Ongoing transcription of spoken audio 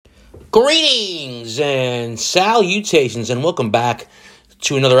Greetings and salutations, and welcome back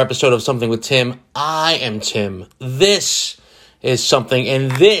to another episode of Something with Tim. I am Tim. This is Something,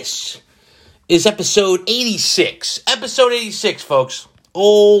 and this is episode 86. Episode 86, folks.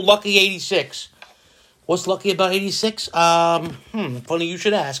 Oh, lucky 86. What's lucky about 86? Funny you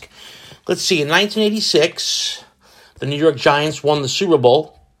should ask. Let's see. In 1986, the New York Giants won the Super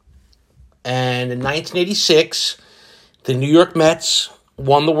Bowl. And in 1986, the New York Mets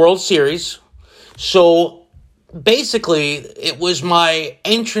won the World Series. So basically, it was my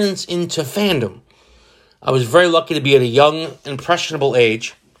entrance into fandom. I was very lucky to be at a young, impressionable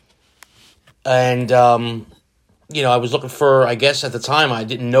age. And, I was looking for, I guess at the time, I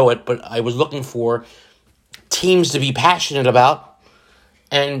didn't know it, but I was looking for teams to be passionate about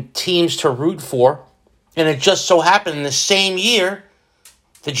and teams to root for. And it just so happened in the same year,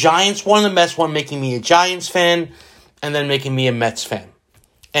 the Giants won, the Mets won, making me a Giants fan and then making me a Mets fan.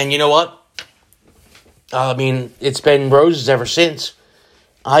 And you know what? It's been roses ever since,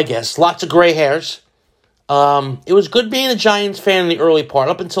 I guess. Lots of gray hairs. It was good being a Giants fan in the early part,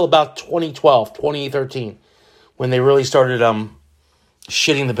 up until about 2012, 2013, when they really started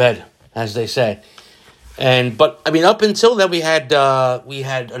shitting the bed, as they say. But up until then, we had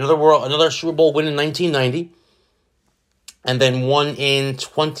another Super Bowl win in 1990, and then one in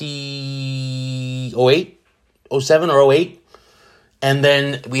 2008, 07 or 08. And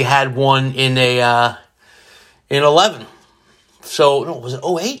then we had one in 11. So, no, was it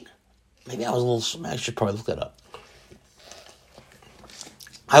 08? Maybe I was a little... I should probably look that up.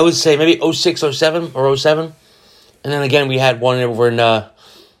 I would say maybe 06, 07, or 07. And then again, we had one over in...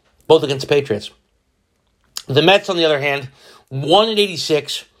 both against the Patriots. The Mets, on the other hand, won in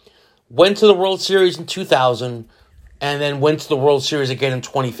 86, went to the World Series in 2000, and then went to the World Series again in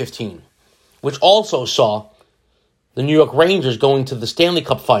 2015, which also saw the New York Rangers going to the Stanley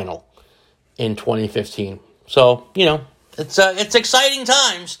Cup final in 2015. So, it's exciting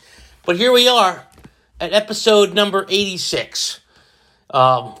times. But here we are at episode number 86.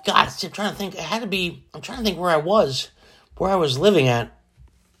 I'm trying to think. I'm trying to think where I was living at.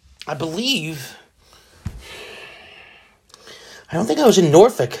 I don't think I was in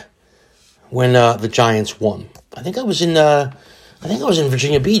Norfolk when the Giants won. I think I was in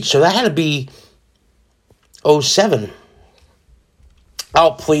Virginia Beach. So that had to be 07.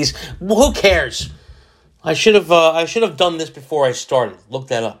 Oh, please. Who cares? I should have done this before I started. Look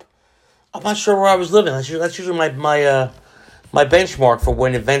that up. I'm not sure where I was living. That's usually my benchmark for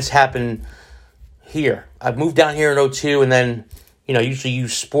when events happen here. I moved down here in 02, and then, usually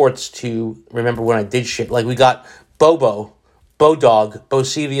use sports to remember when I did shit. Like we got Bodog,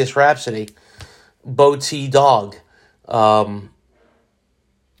 Bocevious Rhapsody, Bo T Dog. We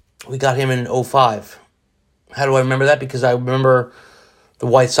got him in 05. How do I remember that? Because I remember the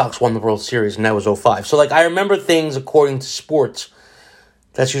White Sox won the World Series, and that was 05. So, I remember things according to sports.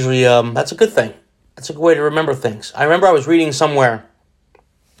 That's usually, that's a good thing. That's a good way to remember things. I remember I was reading somewhere.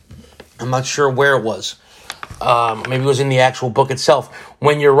 I'm not sure where it was. Maybe it was in the actual book itself.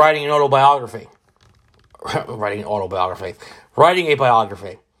 When you're writing an autobiography. Writing a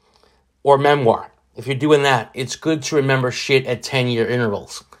biography. Or memoir. If you're doing that, it's good to remember shit at 10-year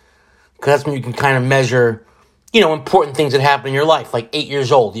intervals. Because that's when you can kind of measure, important things that happen in your life. Like 8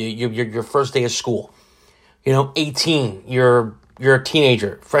 years old, your first day of school. 18, you're a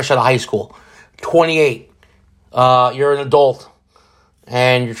teenager, fresh out of high school. 28, you're an adult,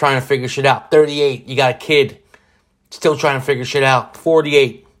 and you're trying to figure shit out. 38, you got a kid, still trying to figure shit out.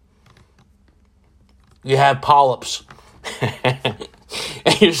 48, you have polyps, and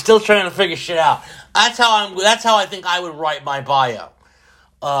you're still trying to figure shit out. That's how I think I would write my bio.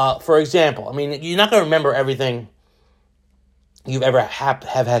 For example, you're not going to remember everything you've ever have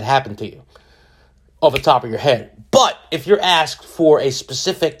had happen to you off the top of your head. But if you're asked for a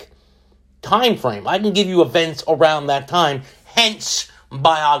specific time frame, I can give you events around that time, hence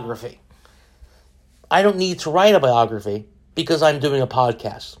biography. I don't need to write a biography because I'm doing a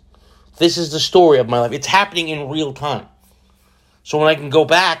podcast. This is the story of my life. It's happening in real time. So when I can go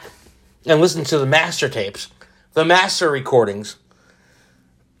back and listen to the master tapes, the master recordings,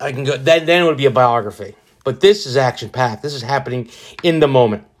 I can go. Then it would be a biography. But this is action-packed. This is happening in the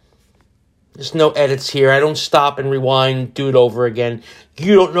moment. There's no edits here. I don't stop and rewind, do it over again.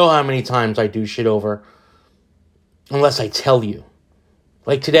 You don't know how many times I do shit over. Unless I tell you.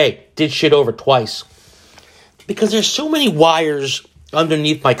 Like today, did shit over twice. Because there's so many wires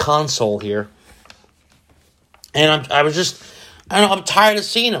underneath my console here. And I'm tired of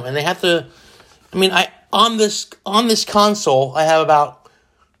seeing them. And they have to, on this console, I have about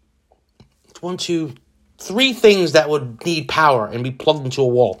 1, 2, 3 things that would need power and be plugged into a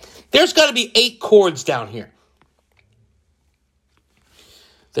wall. There's got to be 8 cords down here.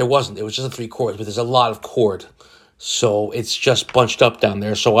 There wasn't. It was just 3 cords, but there's a lot of cord. So it's just bunched up down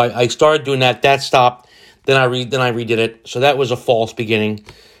there. So I started doing that. That stopped. Then I redid it. So that was a false beginning.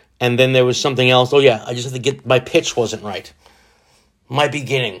 And then there was something else. Oh, yeah. I just had to get... My pitch wasn't right. My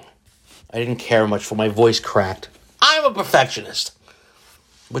beginning. I didn't care much for my voice cracked. I'm a perfectionist.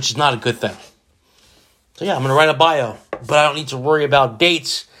 Which is not a good thing. So, yeah, I'm going to write a bio. But I don't need to worry about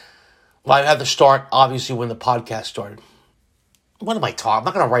dates. Well, I have to start, obviously, when the podcast started. What am I talking? I'm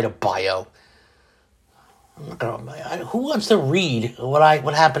not going to write a bio. Who wants to read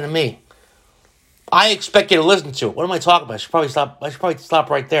what happened to me? I expect you to listen to it. What am I talking about? I should probably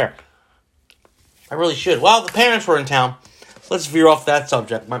stop right there. I really should. Well, the parents were in town. Let's veer off that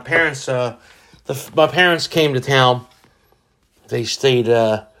subject. My parents came to town. They stayed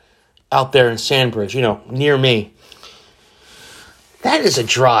out there in Sandbridge, near me. That is a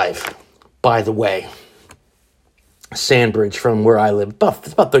drive, by the way. Sandbridge from where I live.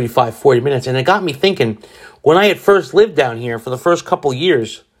 It's about 35, 40 minutes. And it got me thinking, when I had first lived down here for the first couple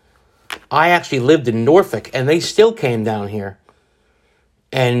years, I actually lived in Norfolk, and they still came down here.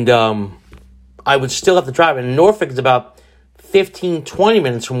 And I would still have to drive. And Norfolk is about 15, 20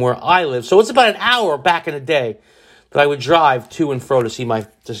 minutes from where I live. So it's about an hour back in the day that I would drive to and fro to see my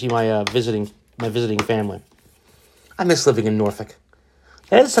visiting family. I miss living in Norfolk.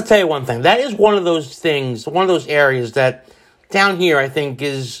 I'll tell you one thing. That is one of those things, one of those areas that down here I think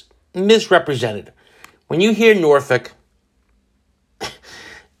is misrepresented. When you hear Norfolk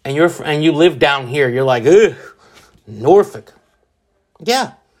and you live down here, you're like, ugh, Norfolk.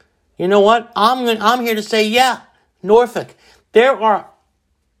 Yeah. You know what? I'm here to say, yeah, Norfolk. There are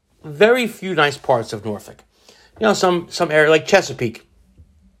very few nice parts of Norfolk. Some area like Chesapeake.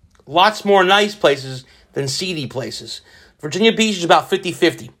 Lots more nice places than seedy places. Virginia Beach is about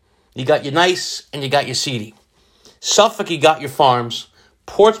 50-50. You got your nice and you got your seedy. Suffolk, you got your farms.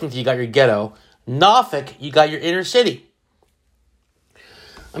 Portsmouth, you got your ghetto. Norfolk, you got your inner city.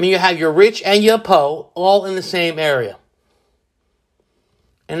 I mean, you have your rich and your po all in the same area.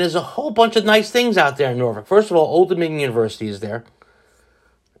 And there's a whole bunch of nice things out there in Norfolk. First of all, Old Dominion University is there.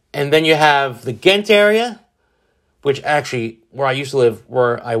 And then you have the Ghent area, which actually, where I used to live,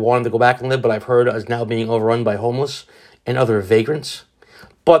 where I wanted to go back and live, but I've heard is now being overrun by homeless and other vagrants.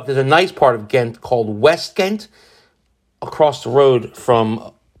 But there's a nice part of Ghent called West Ghent, across the road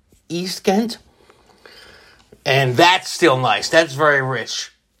from East Ghent. And that's still nice. That's very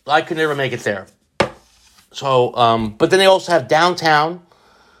rich. I could never make it there. So, but then they also have downtown.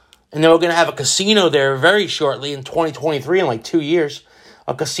 And then we're going to have a casino there very shortly in 2023, in like 2 years.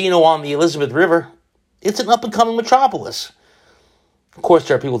 A casino on the Elizabeth River. It's an up-and-coming metropolis. Of course,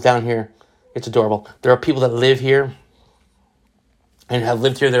 there are people down here. It's adorable. There are people that live here and have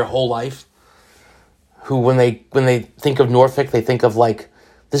lived here their whole life, who when they think of Norfolk, they think of like,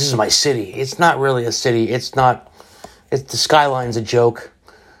 this is my city. It's not really a city. The skyline's a joke.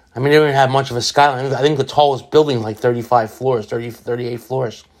 I mean, they don't even have much of a skyline. I think the tallest building is like 35 floors, 38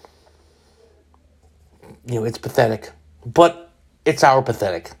 floors. It's pathetic. But it's our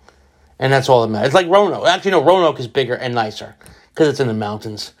pathetic. And that's all that matters. It's like Roanoke. Actually, no, Roanoke is bigger and nicer because it's in the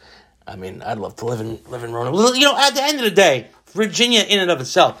mountains. I mean, I'd love to live in Roanoke. At the end of the day, Virginia in and of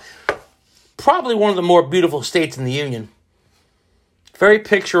itself, probably one of the more beautiful states in the Union. Very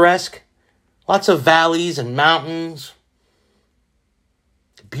picturesque. Lots of valleys and mountains.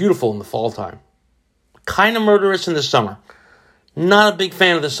 Beautiful in the fall time. Kind of murderous in the summer. Not a big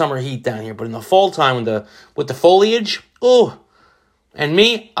fan of the summer heat down here, but in the fall time with the foliage, oh. And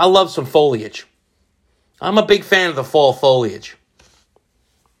me, I love some foliage. I'm a big fan of the fall foliage.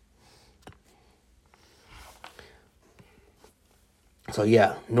 So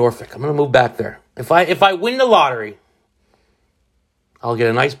yeah, Norfolk. I'm going to move back there. If I win the lottery, I'll get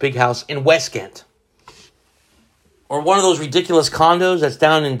a nice big house in West Ghent. Or one of those ridiculous condos that's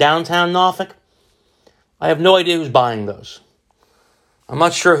down in downtown Norfolk. I have no idea who's buying those. I'm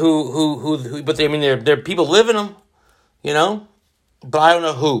not sure who but there are people live in them, But I don't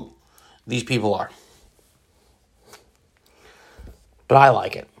know who these people are. But I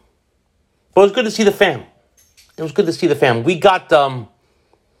like it. But it was good to see the fam. We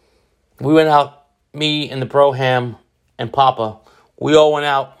went out, me and the Broham and Papa, we all went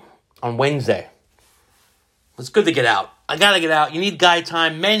out on Wednesday. It's good to get out. I gotta get out. You need guy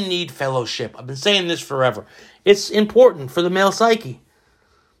time. Men need fellowship. I've been saying this forever. It's important for the male psyche.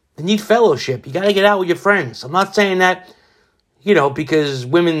 They need fellowship. You gotta get out with your friends. I'm not saying that, because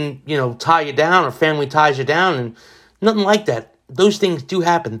women, tie you down or family ties you down, and nothing like that. those things do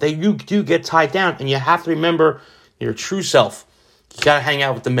happen. You do get tied down, and you have to remember your true self. You got to hang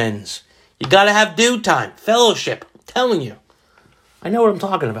out with the men's. You got to have dude time, fellowship. I'm telling you. I know what I'm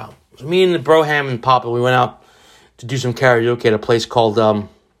talking about. So me and the Broham and Papa, we went out to do some karaoke at a place called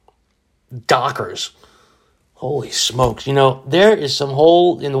Dockers. Holy smokes. There is some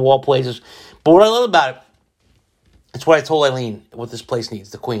hole-in-the-wall places. But what I love about it, it's what I told Eileen, what this place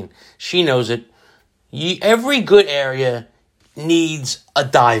needs, the Queen. She knows it. Every good area needs a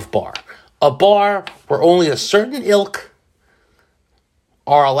dive bar. A bar where only a certain ilk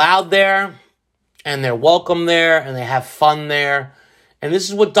are allowed there, and they're welcome there, and they have fun there. And this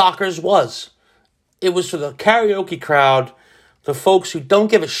is what Dockers was. It was for the karaoke crowd, the folks who don't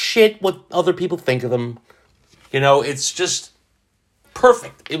give a shit what other people think of them. It's just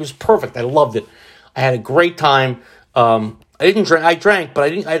perfect. It was perfect. I loved it. I had a great time. I didn't drink. I drank, but I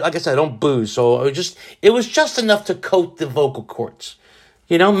didn't. Like I said, I don't booze, so it was just enough to coat the vocal cords.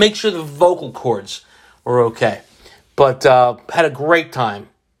 Make sure the vocal cords were okay. But had a great time.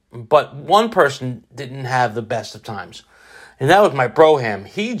 But one person didn't have the best of times, and that was my Broham.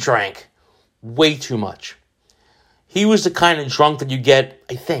 He drank way too much. He was the kind of drunk that you get,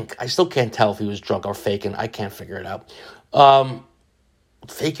 I think. I still can't tell if he was drunk or faking. I can't figure it out.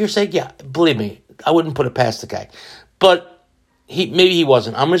 Fake your sake? Yeah, believe me, I wouldn't put it past the guy. But maybe he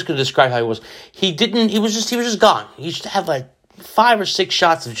wasn't. I'm just going to describe how he was. He was just gone. He used to have like 5 or 6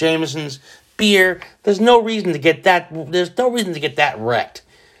 shots of Jameson's, beer. There's no reason to get that wrecked.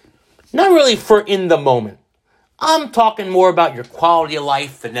 Not really for in the moment. I'm talking more about your quality of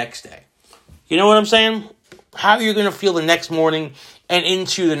life the next day. You know what I'm saying? How you're going to feel the next morning and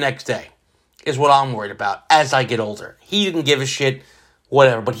into the next day is what I'm worried about as I get older. He didn't give a shit,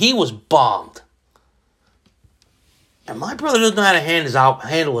 whatever, but he was bombed. And my brother doesn't know how to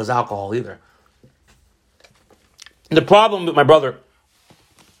handle his alcohol either. The problem with my brother,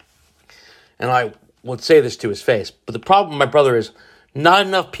 and I would say this to his face, but the problem with my brother is not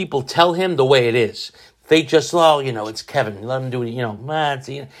enough people tell him the way it is. They just, it's Kevin. Let him do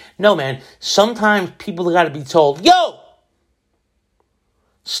it, No, man. Sometimes people got to be told, yo,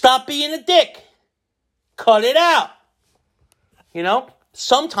 stop being a dick. Cut it out.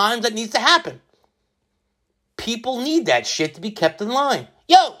 Sometimes that needs to happen. People need that shit to be kept in line.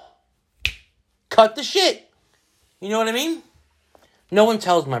 Yo, cut the shit. You know what I mean? No one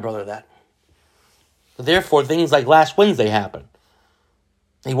tells my brother that. Therefore, things like last Wednesday happen.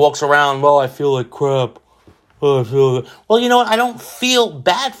 He walks around, I feel like crap. Well, you know what? I don't feel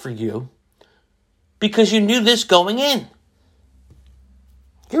bad for you because you knew this going in.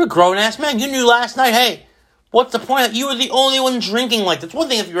 You're a grown-ass man. You knew last night, hey, what's the point? You were the only one drinking like this. It's one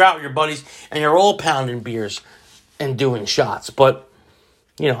thing if you're out with your buddies and you're all pounding beers and doing shots. But,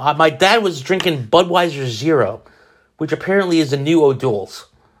 my dad was drinking Budweiser Zero, which apparently is the new O'Doul's.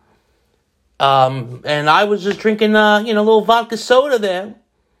 And I was just drinking, a little vodka soda there.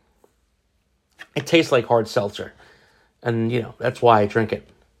 It tastes like hard seltzer. And, that's why I drink it.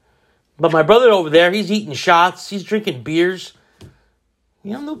 But my brother over there, he's eating shots. He's drinking beers.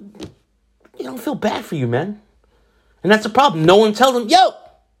 You don't feel bad for you, man. And that's the problem. No one tells him, yo,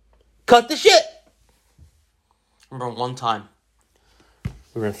 cut the shit. I remember one time,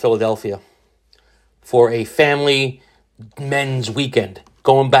 we were in Philadelphia for a family men's weekend,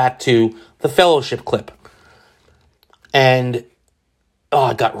 going back to the fellowship clip. And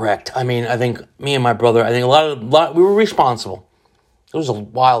I got wrecked. I think me and my brother, we were responsible. It was a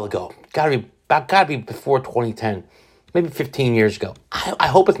while ago. Gotta be before 2010. Maybe 15 years ago. I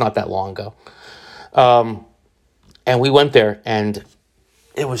hope it's not that long ago. And we went there, and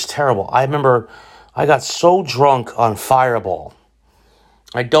it was terrible. I remember I got so drunk on Fireball.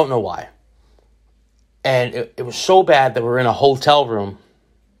 I don't know why. And it was so bad that we were in a hotel room.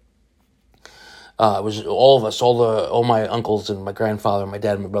 It was all of us, all my uncles and my grandfather and my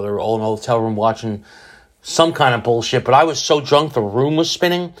dad and my brother were all in a hotel room watching some kind of bullshit. But I was so drunk the room was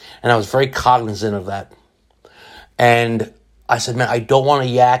spinning, and I was very cognizant of that. And I said, man, I don't want to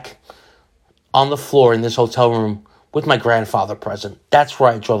yak on the floor in this hotel room with my grandfather present. That's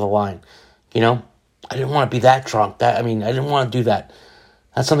where I draw the line. I didn't want to be that drunk. I didn't want to do that.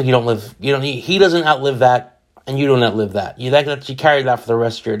 That's something you don't live. He doesn't outlive that, and you don't outlive that. You carry that for the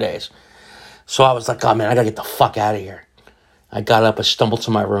rest of your days. So I was like, oh, man, I got to get the fuck out of here. I got up, I stumbled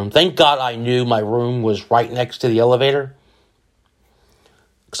to my room. Thank God I knew my room was right next to the elevator.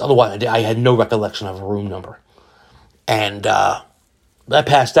 Because otherwise, I had no recollection of a room number. And I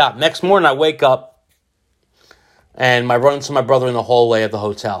passed out. Next morning, I wake up, and I run into my brother in the hallway of the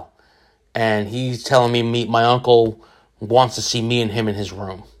hotel. And he's telling me my uncle wants to see me and him in his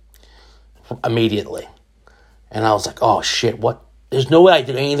room immediately. And I was like, oh, shit, what? There's no way I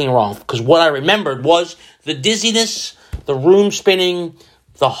did anything wrong. Because what I remembered was the dizziness, the room spinning,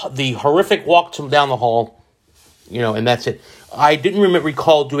 the horrific walk down the hall, and that's it. I didn't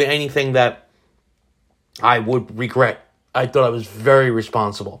recall doing anything that I would regret. I thought I was very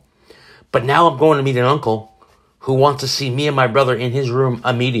responsible. But now I'm going to meet an uncle who wants to see me and my brother in his room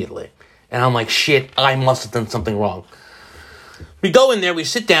immediately. And I'm like, shit, I must have done something wrong. We go in there, we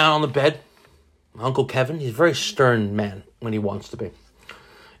sit down on the bed. My Uncle Kevin, he's a very stern man when he wants to be.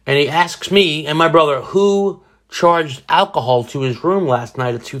 And he asks me and my brother who charged alcohol to his room last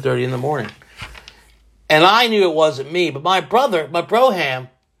night at 2:30 in the morning. And I knew it wasn't me, but my brother, my broham,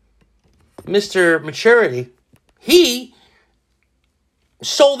 Mr. Maturity, he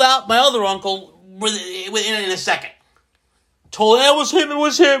sold out my other uncle within a second. Told him, it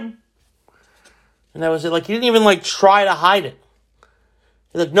was him. And that was it. Like, he didn't even, try to hide it.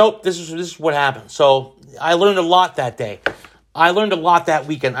 He's like, nope, this is what happened. So I learned a lot that day. I learned a lot that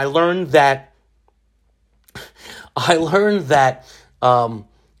weekend. I learned that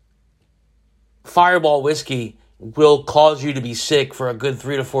Fireball whiskey will cause you to be sick for a good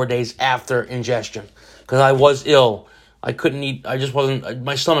 3 to 4 days after ingestion. Because I was ill. I couldn't eat. I just wasn't.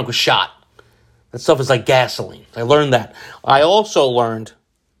 My stomach was shot. That stuff is like gasoline. I learned that. I also learned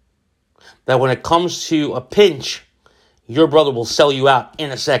that when it comes to a pinch, your brother will sell you out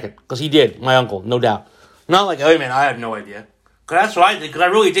in a second. Because he did, my uncle, no doubt. Not like, hey, man, I have no idea. Because that's what I did, because I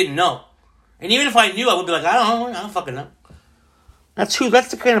really didn't know. And even if I knew, I would be like, I don't fucking know. That's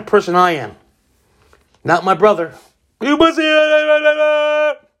the kind of person I am. Not my brother. You must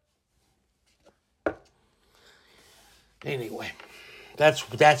see. Anyway,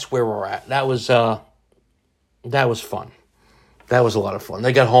 that's where we're at. That was fun. That was a lot of fun.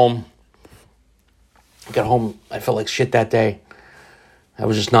 I got home, I felt like shit that day. That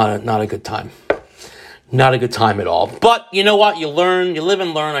was just not a good time. Not a good time at all. But you know what? You learn, you live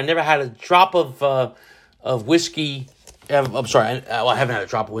and learn. I never had a drop of whiskey. I'm sorry, I haven't had a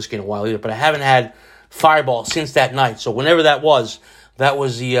drop of whiskey in a while either, but I haven't had Fireball since that night. So whenever that was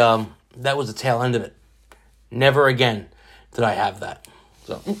the tail end of it. Never again did I have that.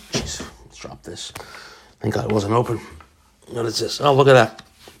 So, jeez, let's drop this. Thank God it wasn't open. What is this? Oh, look at that.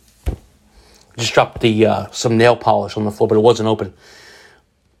 Just dropped some nail polish on the floor, but it wasn't open.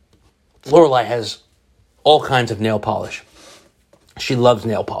 Lorelai has all kinds of nail polish. She loves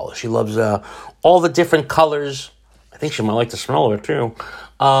nail polish. She loves all the different colors. I think she might like the smell of it, too.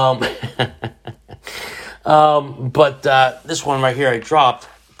 But this one right here I dropped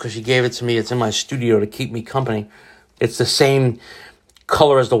because she gave it to me. It's in my studio to keep me company. It's the same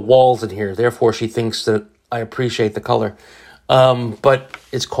color as the walls in here. Therefore, she thinks that I appreciate the color. But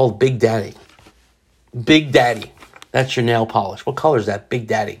it's called Big Daddy. Big Daddy. That's your nail polish. What color is that? Big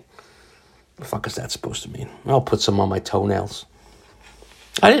Daddy. What the fuck is that supposed to mean? I'll put some on my toenails.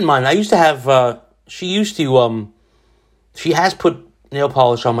 I didn't mind. I used to have, she has put nail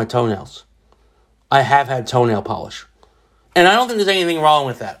polish on my toenails. I have had toenail polish. And I don't think there's anything wrong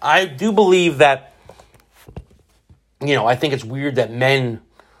with that. I do believe that, I think it's weird that men,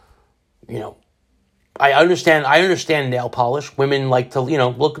 I understand nail polish. Women like to,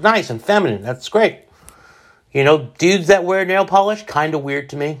 look nice and feminine. That's great. Dudes that wear nail polish, kind of weird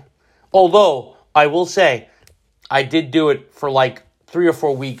to me. Although, I will say, I did do it for 3 or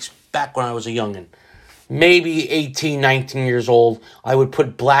 4 weeks back when I was a youngin'. Maybe 18, 19 years old. I would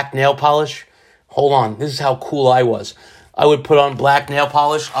put black nail polish. Hold on, this is how cool I was. I would put on black nail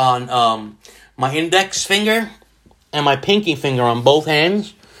polish on my index finger and my pinky finger on both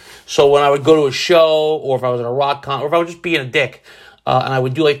hands. So when I would go to a show, or if I was at a rock con, or if I was just being a dick, and I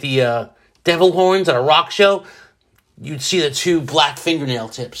would do the devil horns at a rock show, you'd see the 2 black fingernail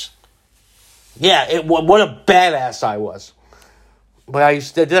tips. Yeah, what a badass I was. But I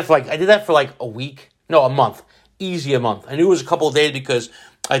did that for a week. No, a month. Easy a month. I knew it was a couple of days because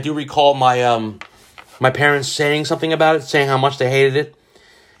I do recall my parents saying something about it, saying how much they hated it.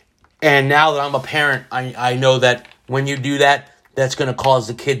 And now that I'm a parent, I know that when you do that, that's going to cause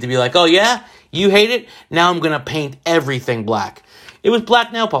the kid to be like, oh yeah, you hate it? Now I'm going to paint everything black. It was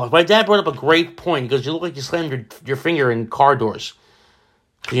black nail polish. My dad brought up a great point. He goes, you look like you slammed your finger in car doors.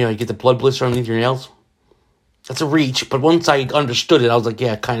 You get the blood blister underneath your nails. That's a reach, but once I understood it, I was like,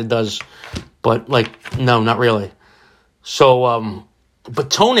 yeah, it kind of does. But, no, not really. So,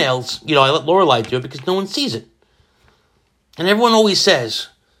 but toenails, I let Lorelai do it because no one sees it. And everyone always says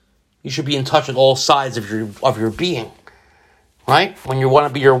you should be in touch with all sides of your being. Right? When you want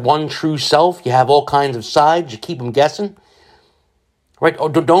to be your one true self, you have all kinds of sides. You keep them guessing. Right? Or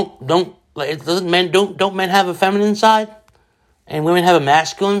don't men have a feminine side? And women have a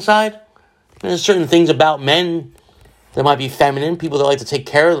masculine side? There's certain things about men that might be feminine. People that like to take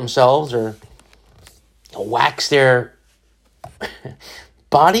care of themselves or wax their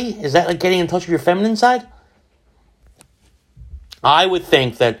body. Is that like getting in touch with your feminine side? I would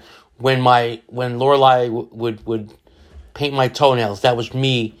think that when Lorelai would paint my toenails, that was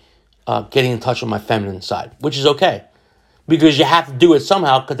me getting in touch with my feminine side, which is okay. Because you have to do it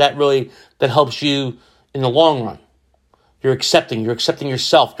somehow, because that helps you in the long run. You're accepting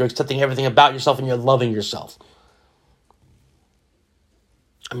yourself, you're accepting everything about yourself, and you're loving yourself.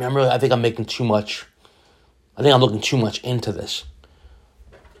 I mean, I think I'm making too much. I think I'm looking too much into this.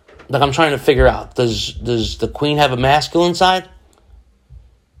 Like, I'm trying to figure out, does the queen have a masculine side?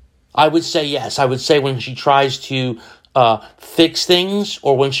 I would say yes. I would say when she tries to fix things,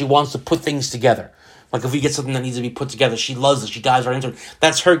 or when she wants to put things together. Like, if we get something that needs to be put together, she loves it. She dives right into it.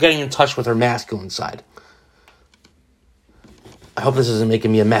 That's her getting in touch with her masculine side. I hope this isn't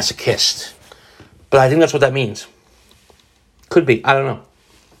making me a masochist. But I think that's what that means. Could be. I don't know.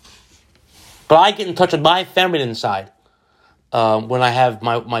 But I get in touch with my feminine side when I have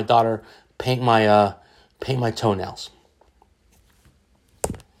my daughter paint my toenails.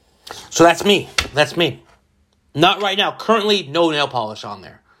 So that's me. That's me. Not right now. Currently, no nail polish on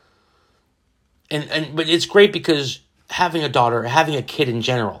there. But it's great because having a daughter, having a kid in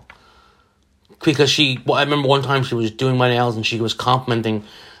general, because I remember one time she was doing my nails and she was complimenting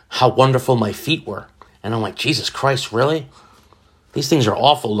how wonderful my feet were. And I'm like, Jesus Christ, really? These things are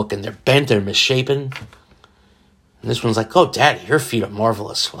awful looking. They're bent, they're misshapen. And this one's like, oh, Daddy, your feet are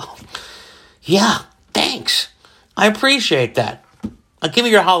marvelous. Well, yeah, thanks. I appreciate that. Now give me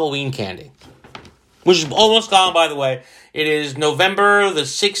your Halloween candy. Which is almost gone, by the way. It is November the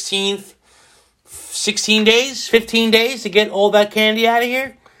 16th. 15 days to get all that candy out of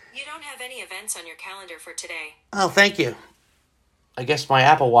here. You don't have any events on your calendar for today. Oh, thank you. I guess my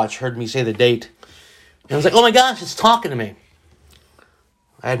Apple Watch heard me say the date. And I was like, oh my gosh, it's talking to me.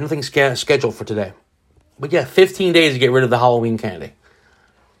 I had nothing scheduled for today. But yeah, 15 days to get rid of the Halloween candy.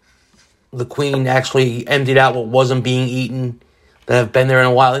 The queen actually emptied out what wasn't being eaten that have been there in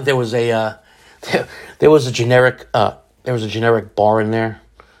a while. I think there was a generic bar in there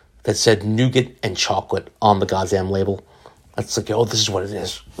that said nougat and chocolate on the goddamn label. That's like, oh, this is what it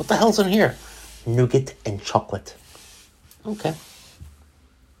is. What the hell's in here? Nougat and chocolate. Okay.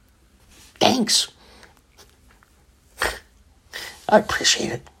 Thanks. I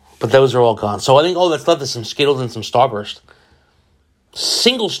appreciate it. But those are all gone. So I think all that's left is some Skittles and some Starburst.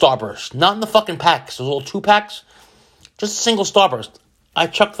 Single Starburst. Not in the fucking packs. Those little 2-packs. Just a single Starburst. I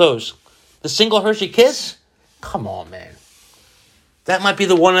chucked those. The single Hershey Kiss? Come on, man. That might be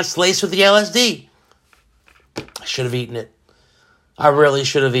the one that's laced with the LSD. I should have eaten it. I really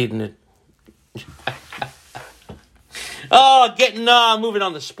should have eaten it. Moving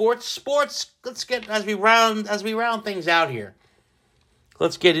on to sports. Sports. Let's get as we round things out here.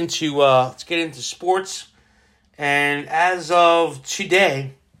 Let's get into sports. And as of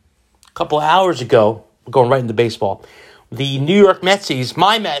today, a couple of hours ago, we're going right into baseball. The New York Metsies,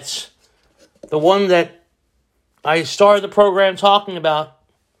 my Mets, the one that I started the program talking about,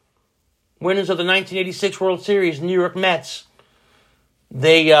 winners of the 1986 World Series, New York Mets.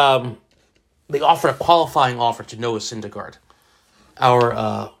 They offered a qualifying offer to Noah Syndergaard,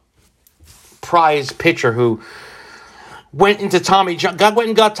 our prize pitcher who went into Tommy John, went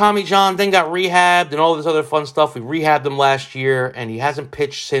and got Tommy John, then got rehabbed and all this other fun stuff. We rehabbed him last year, and he hasn't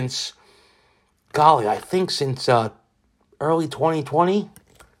pitched since, I think since early 2020,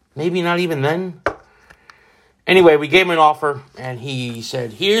 maybe not even then. Anyway, we gave him an offer, and he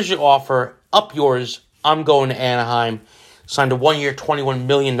said, here's your offer, up yours, I'm going to Anaheim. Signed a 1-year, $21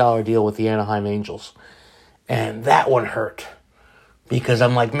 million deal with the Anaheim Angels. And that one hurt. Because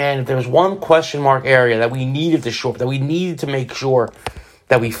I'm like, man, if there was one question mark area that we needed to shore up, that we needed to make sure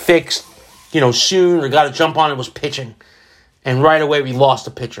that we fixed, soon, or got to jump on, it was pitching. And right away, we lost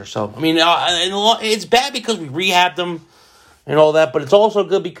a pitcher. So, I mean, it's bad because we rehabbed him and all that, but it's also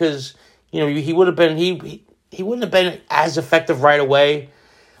good because, he would have been, he wouldn't have been as effective right away.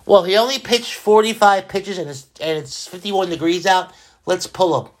 Well, he only pitched 45 pitches and it's 51 degrees out. Let's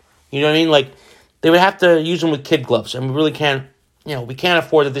pull him. You know what I mean? Like, they would have to use him with kid gloves. And we really can't, we can't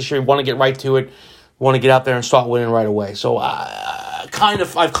afford it this year. We want to get right to it. We want to get out there and start winning right away. So, I'm kind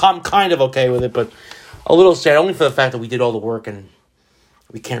of okay with it, but a little sad. Only for the fact that we did all the work and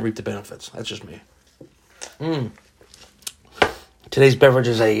we can't reap the benefits. That's just me. Today's beverage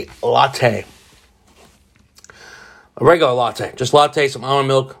is a latte. A regular latte. Just latte, some almond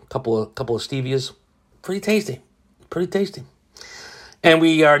milk, a couple of stevias. Pretty tasty. And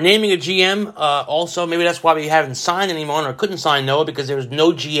we are naming a GM also. Maybe that's why we haven't signed anyone or couldn't sign Noah, because there was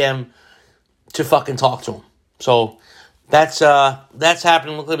no GM to fucking talk to him. So that's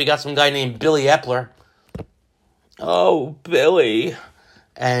happening. Look like we got some guy named Billy Epler. Oh, Billy.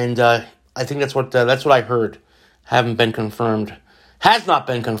 And I think that's what I heard. Haven't been confirmed. Has not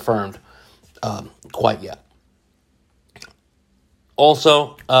been confirmed quite yet.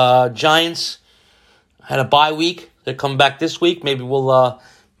 Also, Giants had a bye week. They come back this week. Maybe we'll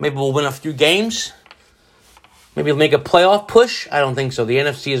win a few games. Maybe we'll make a playoff push. I don't think so. The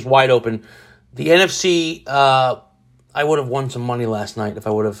NFC is wide open. The NFC, I would have won some money last night if I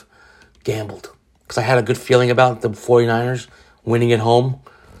would have gambled. Because I had a good feeling about the 49ers winning at home.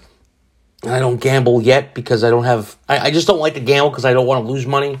 And I don't gamble yet because I don't have... I just don't like to gamble because I don't want to lose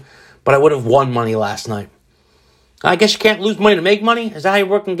money. But I would have won money last night. I guess you can't lose money to make money? Is that how you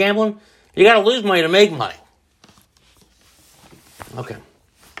work in gambling? You got to lose money to make money. Okay.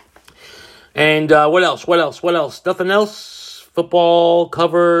 And what else? Nothing else? Football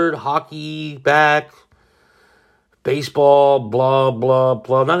covered, hockey back, baseball, blah, blah,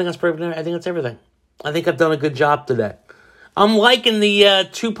 blah. Nothing else. I think that's everything. I think I've done a good job today. I'm liking the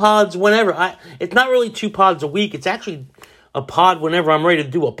 2 pods whenever. It's not really 2 pods a week. It's actually a pod whenever I'm ready to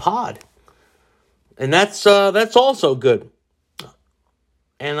do a pod. And that's also good.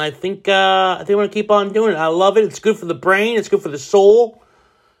 And I think I'm going to keep on doing it. I love it. It's good for the brain. It's good for the soul.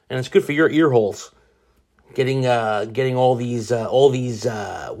 And it's good for your ear holes. Getting all these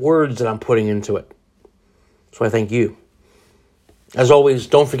words that I'm putting into it. So I thank you. As always,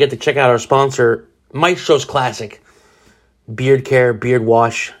 don't forget to check out our sponsor, Maestro's Classic. Beard care, beard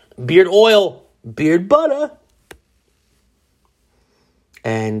wash, beard oil, beard butter.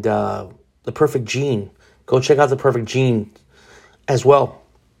 And the Perfect Gene. Go check out the Perfect Gene as well.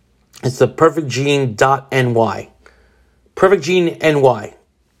 It's the perfectgene.ny. Perfectgene.ny.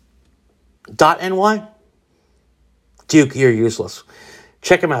 .ny? Duke, you're useless.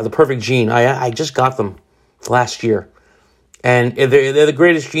 Check them out, the Perfect Gene. I just got them last year. And they're the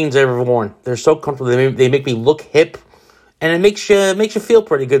greatest jeans I've ever worn. They're so comfortable. They make me look hip. And it makes you feel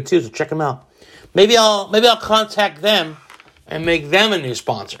pretty good too, so check them out. Maybe I'll contact them and make them a new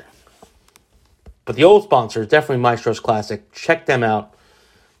sponsor. But the old sponsor is definitely Maestro's Classic. Check them out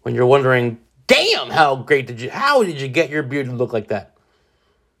when you're wondering, damn, how did you get your beard to look like that?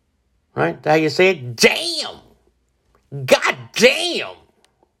 Right? How you say it? Damn! God damn!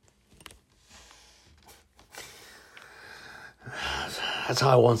 That's how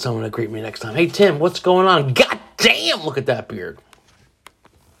I want someone to greet me next time. Hey, Tim, what's going on? God damn, look at that beard.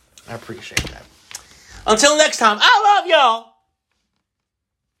 I appreciate that. Until next time, I love y'all.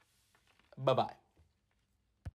 Bye-bye.